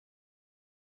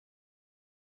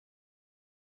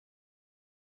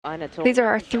These are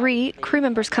our 3 crew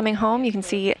members coming home. You can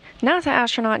see NASA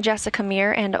astronaut Jessica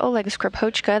Meir and Oleg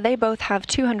Skripochka. They both have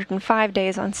 205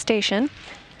 days on station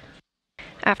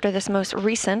after this most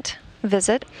recent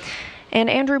visit. And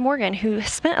Andrew Morgan, who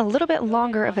spent a little bit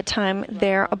longer of a time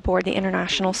there aboard the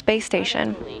International Space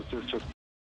Station.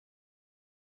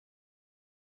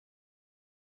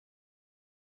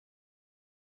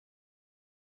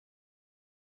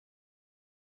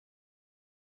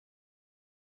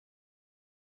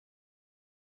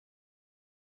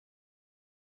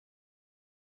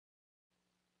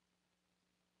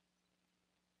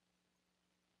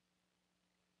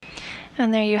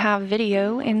 And there you have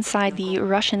video inside the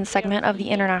Russian segment of the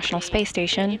International Space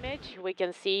Station. We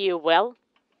can see you well.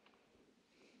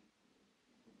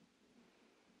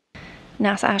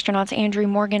 NASA astronauts Andrew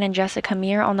Morgan and Jessica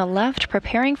Meir on the left,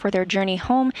 preparing for their journey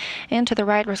home, and to the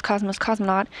right, Roscosmos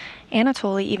cosmonaut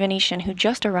Anatoly Ivanishin, who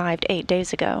just arrived 8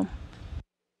 days ago.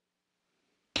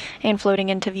 And floating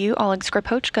into view, Oleg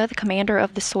Skripochka, the commander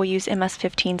of the Soyuz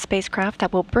MS-15 spacecraft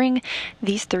that will bring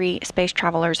these 3 space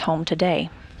travelers home today.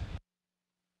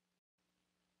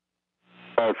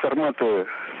 So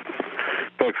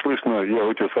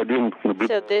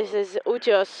this is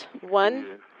Utyos 1.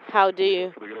 How do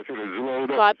you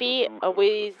copy?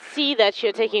 We see that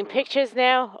you're taking pictures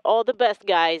now. All the best,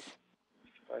 guys.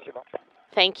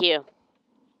 Thank you.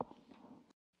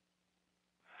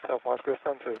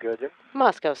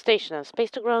 Moscow, station of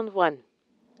Space to Ground 1.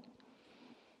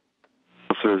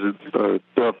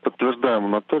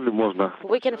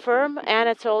 We confirm,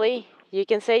 Anatoly. You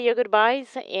can say your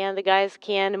goodbyes, and the guys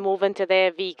can move into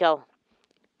their vehicle.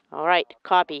 All right,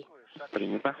 copy.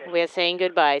 We're saying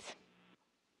goodbyes.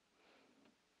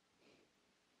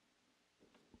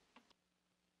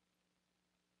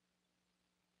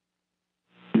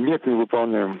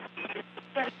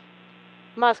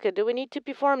 Moscow, do we need to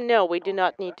perform? No, we do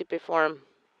not need to perform.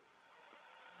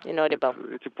 Inaudible.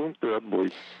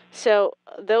 So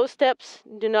those steps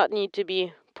do not need to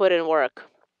be put in work.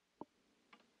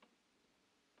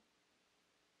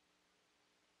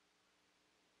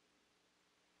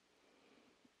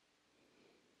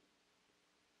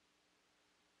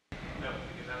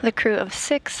 The crew of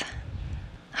 6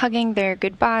 hugging their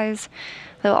goodbyes.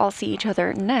 They'll all see each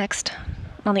other next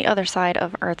on the other side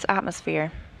of Earth's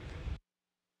atmosphere.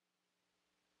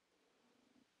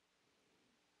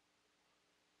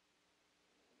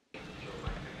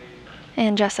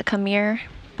 And Jessica Meir,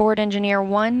 board engineer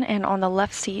 1, and on the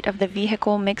left seat of the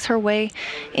vehicle, makes her way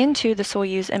into the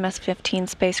Soyuz MS-15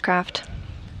 spacecraft.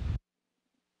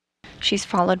 She's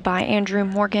followed by Andrew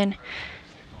Morgan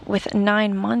with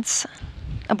 9 months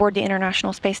aboard the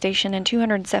International Space Station and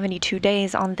 272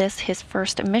 days on this, his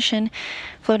first mission.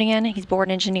 Floating in, he's board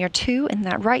engineer 2 in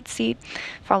that right seat,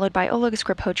 followed by Oleg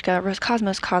Skripochka,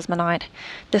 Roscosmos cosmonaut,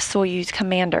 the Soyuz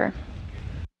commander.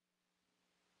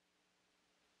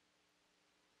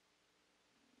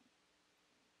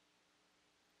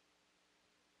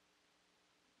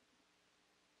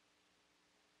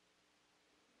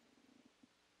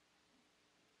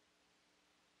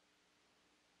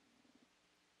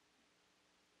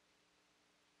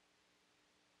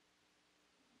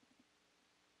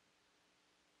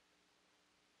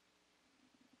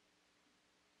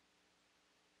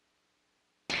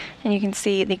 And you can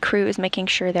see the crew is making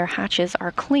sure their hatches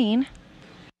are clean.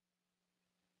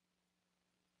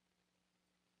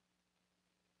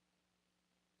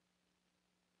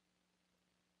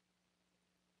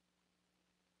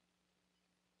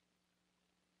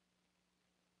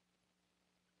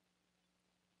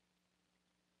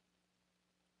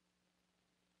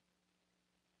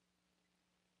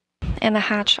 And the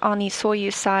hatch on the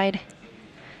Soyuz side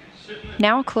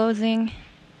now closing.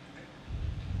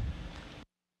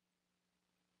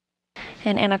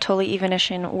 And Anatoly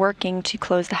Ivanishin working to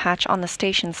close the hatch on the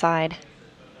station side.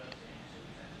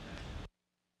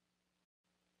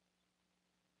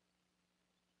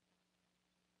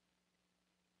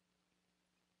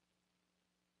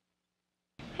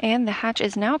 And the hatch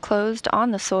is now closed on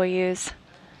the Soyuz.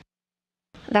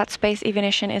 That space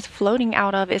Ivanishin is floating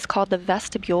out of is called the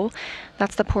vestibule.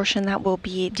 That's the portion that will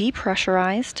be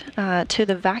depressurized to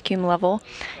the vacuum level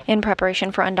in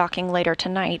preparation for undocking later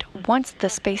tonight, once the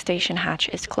space station hatch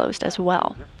is closed as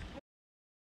well.